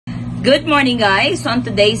Good morning, guys. On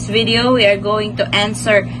today's video, we are going to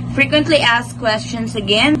answer frequently asked questions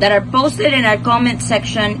again that are posted in our comment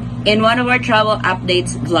section in one of our travel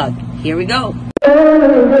updates vlog. Here we go.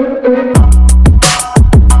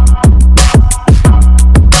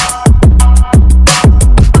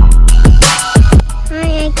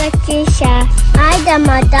 Hi, I'm Patricia. I'm the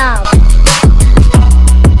madam.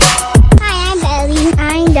 Hi, I'm Ellie.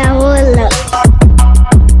 I'm the ruler.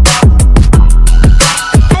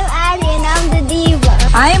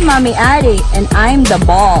 I'm Mommy Addie, and I'm the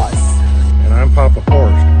boss. And I'm Papa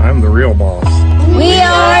Forrest. I'm the real boss. We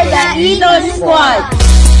are the Ito Squad.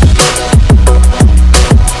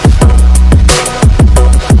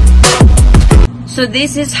 So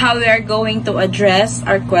this is how we are going to address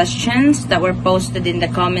our questions that were posted in the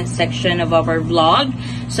comment section of our vlog.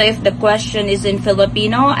 So if the question is in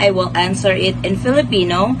Filipino, I will answer it in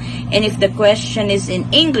Filipino. And if the question is in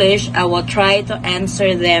English, I will try to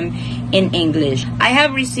answer them in English. I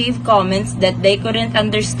have received comments that they couldn't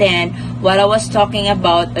understand what I was talking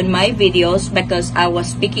about on my videos because I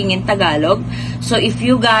was speaking in Tagalog. So if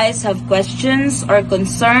you guys have questions or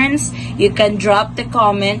concerns, you can drop the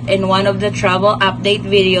comment in one of the travel update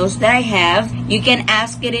videos that I have. You can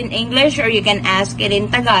ask it in English or you can ask it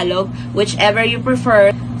in Tagalog, whichever you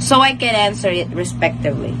prefer, so I can answer it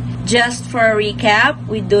respectively. Just for a recap,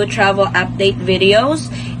 we do travel update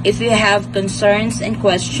videos. If you have concerns and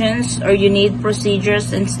questions or you need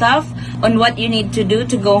procedures and stuff on what you need to do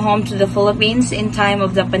to go home to the Philippines in time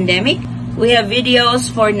of the pandemic, we have videos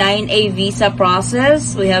for 9A visa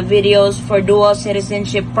process. We have videos for dual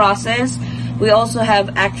citizenship process. We also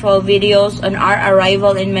have actual videos on our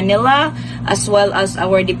arrival in Manila as well as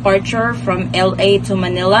our departure from LA to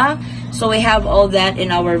Manila. So we have all that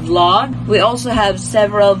in our vlog. We also have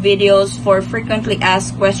several videos for frequently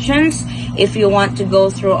asked questions. If you want to go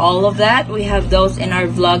through all of that, we have those in our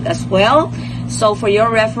vlog as well. So for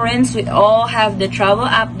your reference, we all have the travel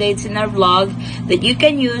updates in our vlog that you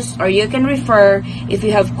can use or you can refer if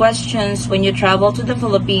you have questions when you travel to the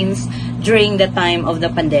Philippines during the time of the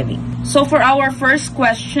pandemic. So for our first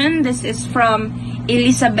question, this is from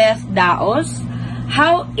Elizabeth Daos.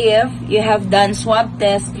 How if you have done swab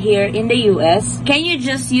test here in the US? Can you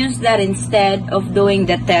just use that instead of doing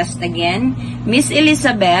the test again? Miss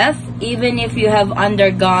Elizabeth, even if you have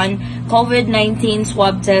undergone COVID-19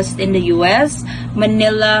 swab test in the US,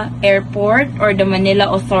 Manila Airport or the Manila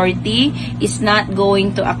Authority is not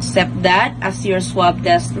going to accept that as your swab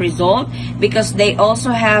test result because they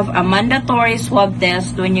also have a mandatory swab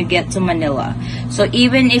test when you get to Manila. So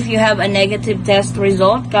even if you have a negative test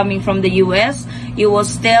result coming from the US, you will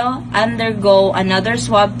still undergo another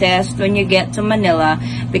swab test when you get to Manila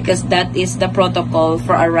because that is the protocol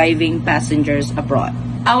for arriving passengers abroad.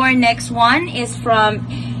 Our next one is from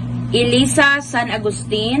Elisa San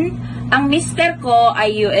Agustin. Ang mister ko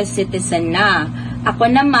ay US citizen na. Ako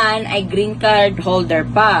naman ay green card holder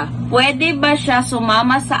pa. Pwede ba siya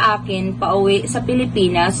sumama sa akin pauwi sa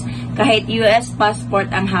Pilipinas kahit US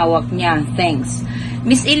passport ang hawak niya? Thanks.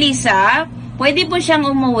 Miss Elisa, pwede po siyang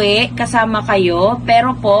umuwi kasama kayo,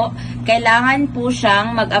 pero po, kailangan po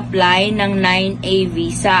siyang mag-apply ng 9A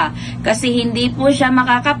visa. Kasi hindi po siya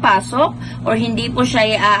makakapasok or hindi po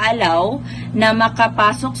siya i-allow na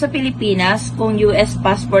makapasok sa Pilipinas kung US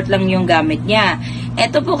passport lang yung gamit niya.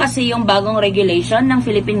 Ito po kasi yung bagong regulation ng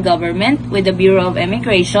Philippine government with the Bureau of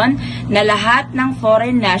Immigration na lahat ng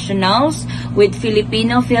foreign nationals with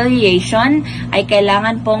Filipino affiliation ay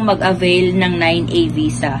kailangan pong mag-avail ng 9A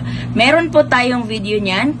visa. Meron po tayong video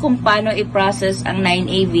niyan kung paano i-process ang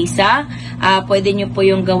 9A visa. Pwede nyo po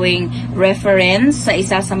yung gawing reference sa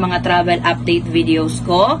isa sa mga travel update videos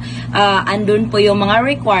ko. Andun po yung mga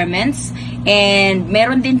requirements. And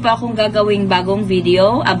meron din po akong gagawing bagong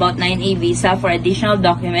video about 9A visa for additional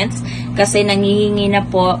documents kasi nangihingi na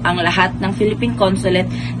po ang lahat ng Philippine Consulate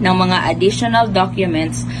ng mga additional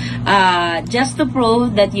documents just to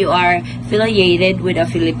prove that you are affiliated with a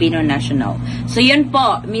Filipino national. So yun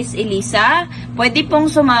po, Miss Elisa, pwede pong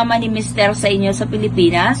sumama ni Mr. sa inyo sa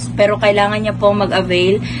Pilipinas pero kailangan niya pong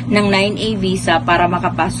mag-avail ng 9A visa para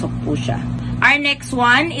makapasok po siya. Our next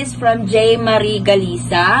one is from J. Marie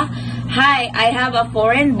Galisa. Hi, I have a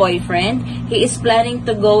foreign boyfriend. He is planning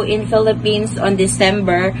to go in Philippines on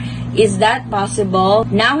December. Is that possible?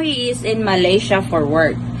 Now he is in Malaysia for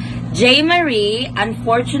work. J. Marie,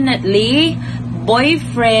 unfortunately,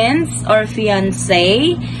 boyfriends or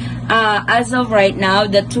fiancé, as of right now,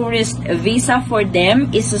 the tourist visa for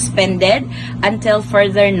them is suspended until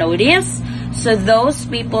further notice. So those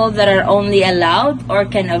people that are only allowed or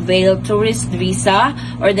can avail tourist visa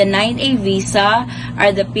or the 9A visa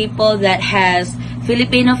are the people that has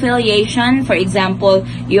Filipino affiliation. For example,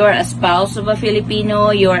 you're a spouse of a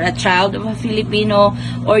Filipino, you're a child of a Filipino,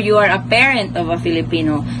 or you are a parent of a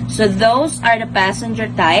Filipino. So those are the passenger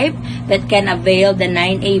type that can avail the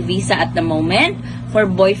 9A visa at the moment. For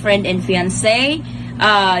boyfriend and fiancé,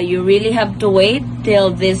 you really have to wait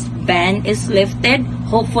till this ban is lifted,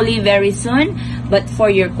 hopefully very soon. But for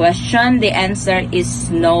your question, the answer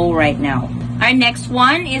is no right now. Our next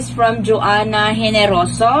one is from Joanna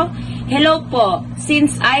Generoso. Hello po,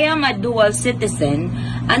 since I am a dual citizen,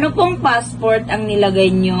 ano pong passport ang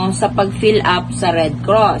nilagay nyo sa pag-fill up sa Red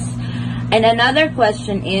Cross? And another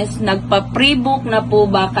question is, nagpa-pre-book na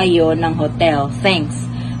po ba kayo ng hotel? Thanks.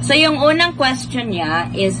 So yung unang question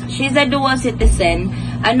niya is, she's a dual citizen,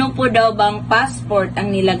 ano po daw bang passport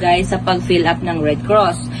ang nilagay sa pag-fill up ng Red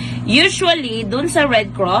Cross? Usually, dun sa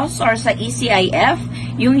Red Cross or sa ECIF,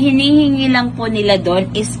 yung hinihingi lang po nila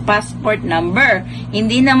doon is passport number.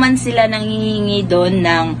 Hindi naman sila nanghihingi doon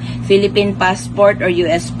ng Philippine passport or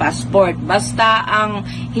US passport. Basta ang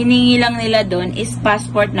hiningi lang nila doon is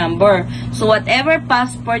passport number. So whatever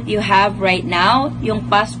passport you have right now, yung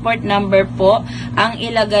passport number po ang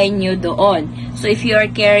ilagay nyo doon. So if you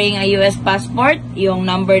are carrying a US passport, yung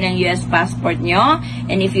number ng US passport nyo.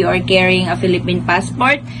 And if you are carrying a Philippine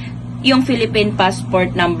passport, yung Philippine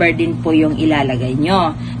passport number din po yung ilalagay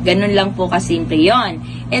nyo. Ganun lang po kasimple yon.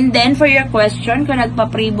 And then, for your question, kung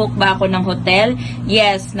nagpa-pre-book ba ako ng hotel?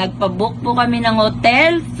 Yes, nagpa-book po kami ng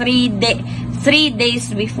hotel 3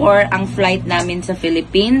 days before ang flight namin sa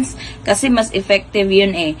Philippines. Kasi mas effective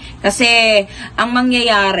yun eh. Kasi, ang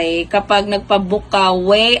mangyayari, kapag nagpa-book ka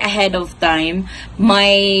way ahead of time,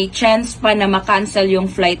 may chance pa na makancel yung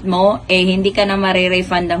flight mo, eh hindi ka na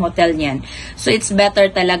marirefund ang hotel niyan. So, it's better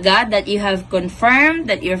talaga that you have confirmed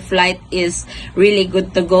that your flight is really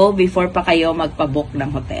good to go before pa kayo magpa-book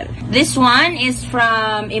ng hotel. This one is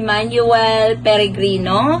from Emmanuel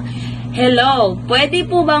Peregrino. Hello, pwede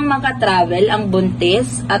po bang makatravel ang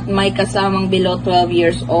buntis at may kasamang below 12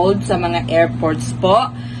 years old sa mga airports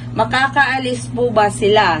po? Makakaalis po ba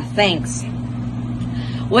sila? Thanks.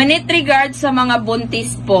 When it regards sa mga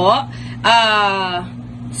buntis po,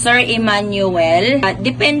 Sir Emmanuel,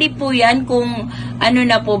 depende po yan kung ano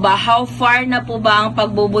na po ba, how far na po ba ang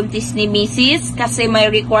pagbubuntis ni Mrs. Kasi may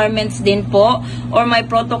requirements din po or may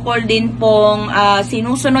protocol din pong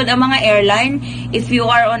sinusunod ang mga airline. If you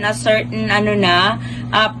are on a certain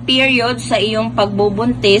period sa iyong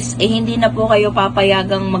pagbubuntis, eh hindi na po kayo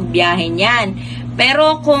papayagang magbiyahe niyan.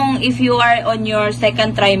 Pero kung if you are on your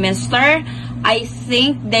second trimester, I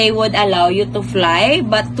think they would allow you to fly,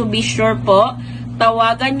 but to be sure po,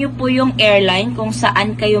 tawagan nyo po yung airline kung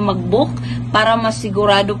saan kayo mag-book para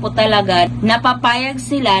masigurado po talaga na papayag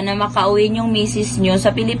sila na makauwi yung misis nyo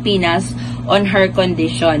sa Pilipinas on her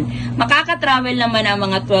condition. Makaka-travel naman ang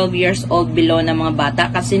mga 12 years old below na mga bata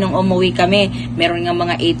kasi nung umuwi kami, meron nga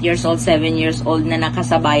mga 8 years old, 7 years old na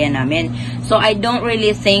nakasabayan namin. So I don't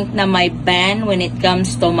really think na may ban when it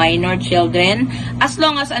comes to minor children as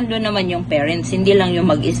long as andun naman yung parents, hindi lang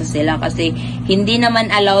yung mag-isa sila kasi hindi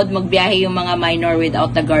naman allowed magbiyahe yung mga minor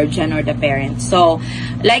without the guardian or the parents. So,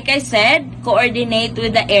 like I said, coordinate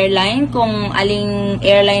with the airline kung aling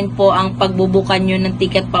airline po ang pagbubukan nyo ng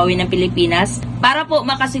ticket pauwi ng Pilipinas para po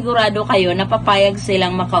makasigurado kayo na papayag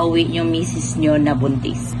silang makauwi yung misis nyo na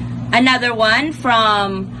buntis. Another one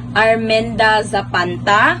from Armenda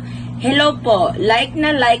Zapanta. Hello po, like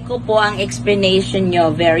ko po ang explanation nyo,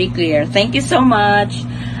 very clear. Thank you so much.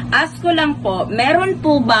 Ask ko lang po, meron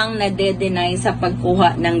po bang nade-deny sa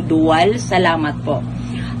pagkuha ng dual? Salamat po.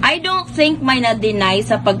 I don't think may na-deny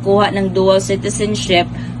sa pagkuha ng dual citizenship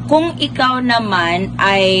kung ikaw naman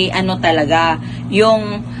ay talaga,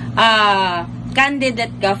 yung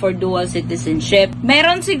candidate ka for dual citizenship.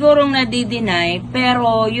 Meron sigurong nadi-deny,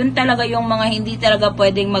 pero yun talaga yung mga hindi talaga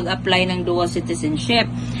pwedeng mag-apply ng dual citizenship.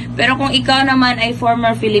 Pero kung ikaw naman ay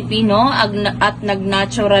former Filipino at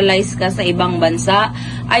nag-naturalize ka sa ibang bansa,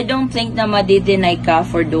 I don't think na madi-deny ka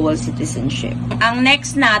for dual citizenship. Ang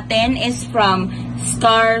next natin is from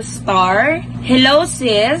Star. Hello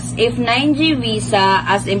sis, if 9G visa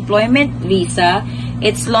as employment visa,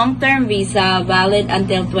 it's long-term visa valid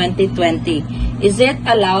until 2020. Is it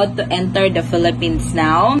allowed to enter the Philippines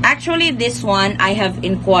now? Actually, this one I have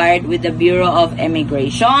inquired with the Bureau of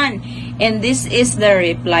Immigration. And this is the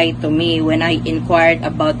reply to me when I inquired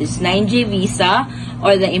about this 9G visa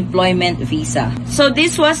or the employment visa. So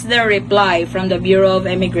this was the reply from the Bureau of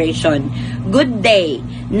Immigration. Good day.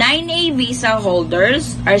 9A visa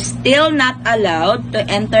holders are still not allowed to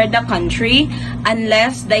enter the country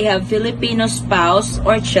unless they have Filipino spouse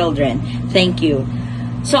or children. Thank you.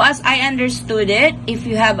 So as I understood it, if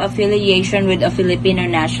you have affiliation with a Filipino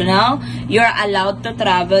national, you're allowed to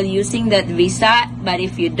travel using that visa. But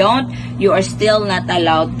if you don't, you are still not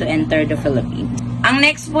allowed to enter the Philippines. Ang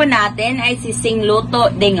next po natin ay si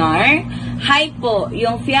Singluto Dengar. Hi po,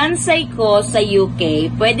 yung fiancé ko sa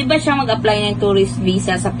UK, pwede ba siyang mag-apply ng tourist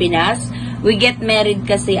visa sa Pinas? We get married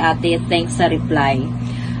kasi ate, thanks sa reply.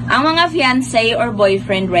 Ang mga fiancé or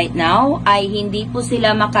boyfriend right now ay hindi po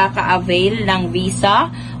sila makaka-avail ng visa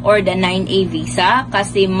or the 9A visa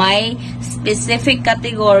kasi may specific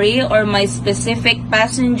category or may specific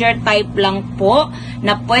passenger type lang po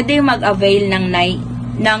na pwede mag-avail ng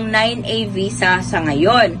 9A visa sa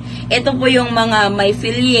ngayon. Ito po yung mga may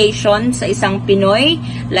affiliation sa isang Pinoy,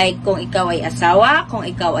 like kung ikaw ay asawa, kung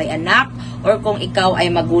ikaw ay anak, or kung ikaw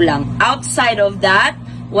ay magulang. Outside of that,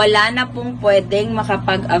 wala na pong pwedeng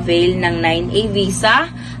makapag-avail ng 9A visa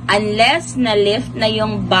unless na-lift na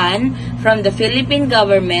yung ban from the Philippine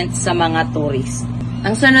government sa mga tourist.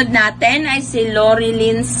 Ang sunod natin ay si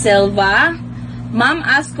Lorilyn Silva. Ma'am,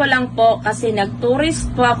 ask ko lang po kasi nag-tourist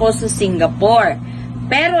po ako sa Singapore.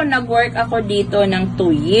 Pero nag-work ako dito ng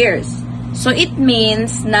 2 years. So it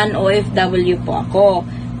means non-OFW po ako.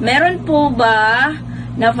 Meron po ba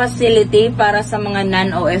na facility para sa mga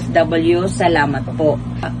non-OFW? Salamat po.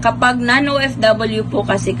 Kapag non-OFW po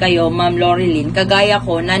kasi kayo, Ma'am Lorilyn, kagaya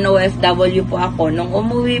ko, non-OFW po ako, nung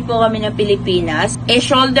umuwi po kami ng Pilipinas,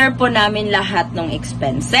 shoulder po namin lahat ng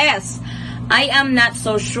expenses. I am not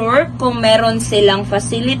so sure kung meron silang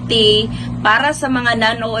facility para sa mga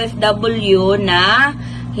non-OFW na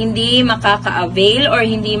hindi makaka-avail or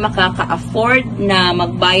hindi makaka-afford na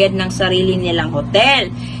magbayad ng sarili nilang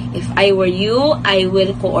hotel. If I were you, I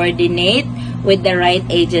will coordinate with the right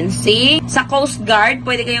agency. Sa Coast Guard,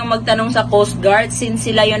 pwede kayong magtanong sa Coast Guard since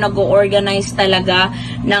sila yung nag-organize talaga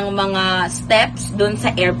ng mga steps dun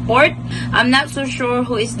sa airport. I'm not so sure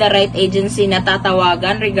who is the right agency na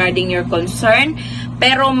tatawagan regarding your concern.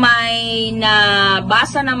 Pero may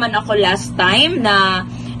nabasa naman ako last time na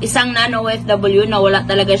isang non-OFW na wala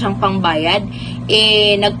talaga siyang pangbayad,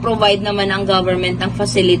 nag-provide naman ang government ng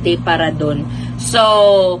facility para dun.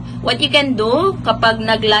 So, what you can do, kapag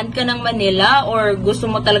nag-land ka ng Manila or gusto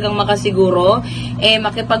mo talagang makasiguro,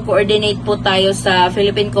 makipag-coordinate po tayo sa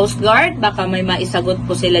Philippine Coast Guard. Baka may maisagot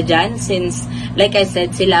po sila dyan since, like I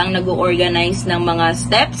said, sila ang nag-organize ng mga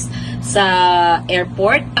steps sa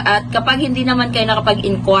airport. At kapag hindi naman kayo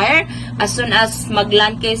nakapag-inquire, as soon as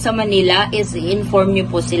mag-land kayo sa Manila, inform nyo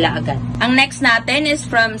po sila agad. Ang next natin is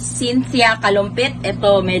from Cynthia Kalumpit.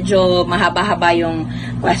 Ito, medyo mahaba-haba yung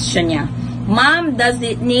question niya. Ma'am, does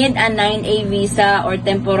it need a 9A visa or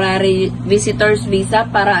temporary visitor's visa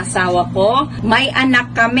para asawa ko? May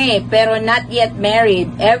anak kami, pero not yet married.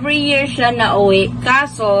 Every year siya nauwi,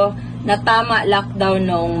 kaso natama lockdown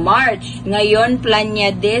noong March. Ngayon, plan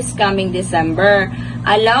niya this coming December.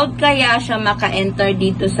 Allowed kaya siya maka-enter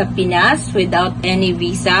dito sa Pinas without any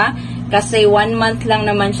visa? Kasi 1 month lang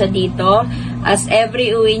naman siya dito. As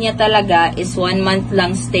every uwi niya talaga is 1 month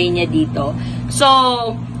lang stay niya dito. So,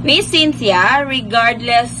 Miss Cynthia,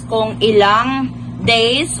 regardless kung ilang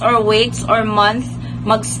days or weeks or month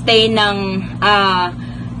magstay ng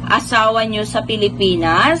asawa niyo sa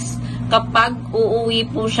Pilipinas, kapag uuwi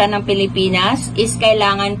po siya ng Pilipinas, is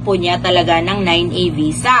kailangan po niya talaga ng 9A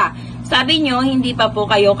visa. Sabi nyo, hindi pa po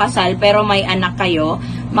kayo kasal pero may anak kayo,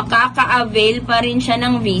 makaka-avail pa rin siya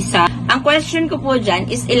ng visa. Ang question ko po dyan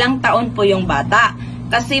is ilang taon po yung bata?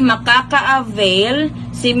 Kasi makaka-avail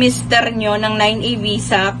si Mr. nyo ng 9A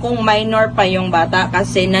visa kung minor pa yung bata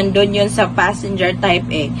kasi nandun yun sa passenger type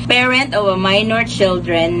A. Parent of a minor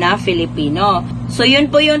children na Filipino. So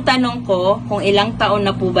yun po yung tanong ko, kung ilang taon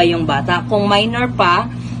na po ba yung bata. Kung minor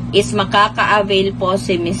pa, is makaka-avail po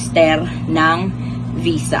si Mr. ng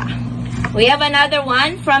visa. We have another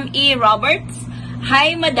one from E. Roberts.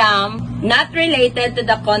 Hi, Madam. Not related to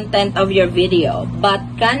the content of your video, but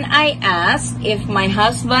can I ask if my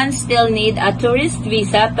husband still need a tourist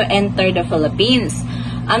visa to enter the Philippines?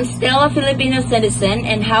 I'm still a Filipino citizen,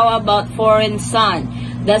 and how about foreign son?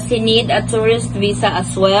 Does he need a tourist visa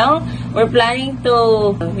as well? We're planning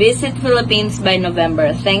to visit Philippines by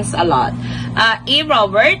November. Thanks a lot. E.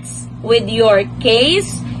 Roberts, with your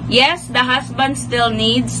case, yes, the husband still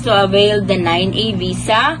needs to avail the 9A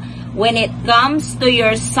visa. When it comes to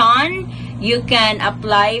your son, you can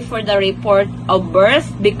apply for the report of birth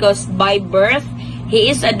because by birth, he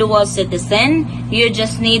is a dual citizen. You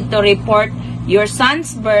just need to report your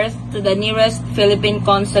son's birth to the nearest Philippine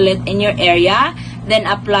consulate in your area, then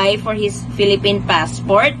apply for his Philippine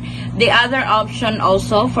passport. The other option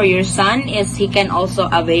also for your son is he can also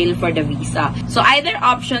avail for the visa. So either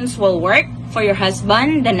options will work. For your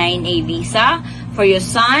husband, the 9A visa. For your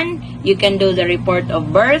son, you can do the report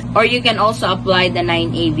of birth, or you can also apply the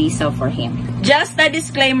 9A visa for him. Just a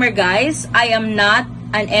disclaimer, guys, I am not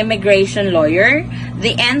an immigration lawyer.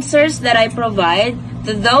 The answers that I provide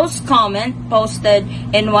to those comments posted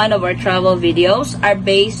in one of our travel videos are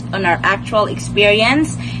based on our actual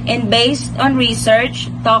experience and based on research,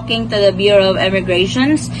 talking to the Bureau of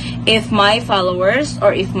Immigrations. If my followers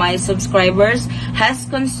or if my subscribers has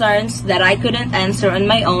concerns that I couldn't answer on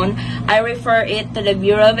my own, I refer it to the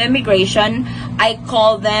Bureau of Immigration. I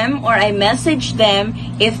call them or I message them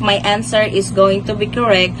if my answer is going to be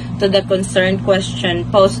correct to the concerned question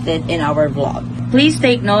posted in our vlog. Please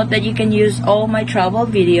take note that you can use all my travel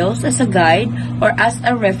videos as a guide or as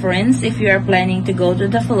a reference if you are planning to go to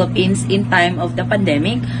the Philippines in time of the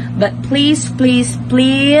pandemic. But please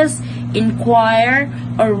inquire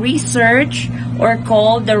or research or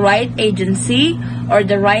call the right agency or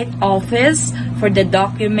the right office for the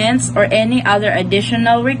documents or any other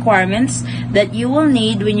additional requirements that you will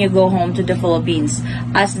need when you go home to the Philippines,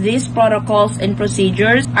 as these protocols and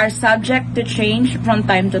procedures are subject to change from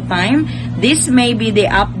time to time. This may be the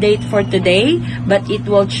update for today, but it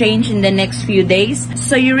will change in the next few days.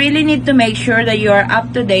 So you really need to make sure that you are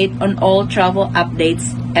up to date on all travel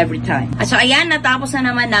updates every time. So ayan, natapos na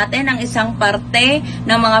naman natin ang isang parte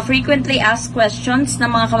ng mga frequently asked questions ng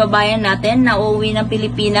mga kababayan natin na uuwi ng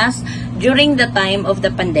Pilipinas during the time of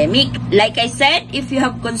the pandemic. Like I said, if you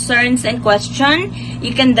have concerns and questions,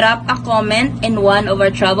 you can drop a comment in one of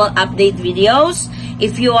our travel update videos.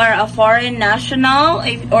 If you are a foreign national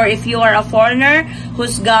or if you are a foreigner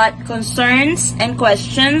who's got concerns and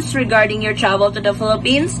questions regarding your travel to the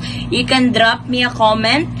Philippines, you can drop me a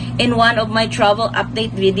comment in one of my travel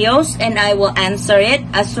update videos and I will answer it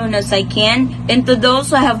as soon as I can. And to those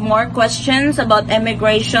who have more questions about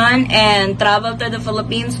immigration and travel to the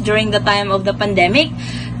Philippines during the time of the pandemic,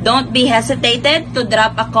 don't be hesitated to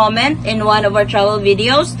drop a comment in one of our travel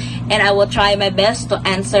videos and I will try my best to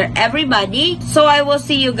answer everybody. So I will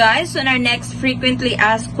see you guys on our next frequently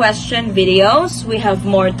asked question videos. We have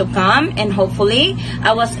more to come and hopefully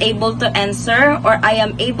I was able to answer or I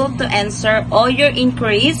am able to answer all your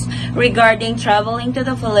inquiries regarding traveling to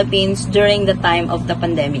the Philippines during the time of the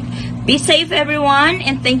pandemic. Be safe, everyone,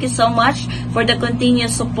 and thank you so much for the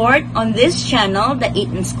continuous support on this channel, the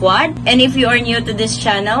Eaton Squad. And if you are new to this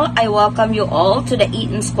channel, I welcome you all to the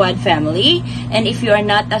Eaton Squad family. And if you are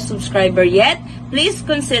not a subscriber yet, please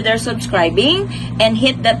consider subscribing and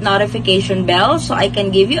hit that notification bell so I can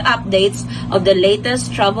give you updates of the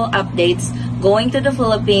latest travel updates going to the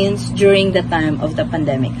Philippines during the time of the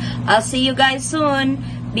pandemic. I'll see you guys soon.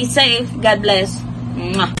 Be safe. God bless.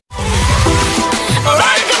 Mwah.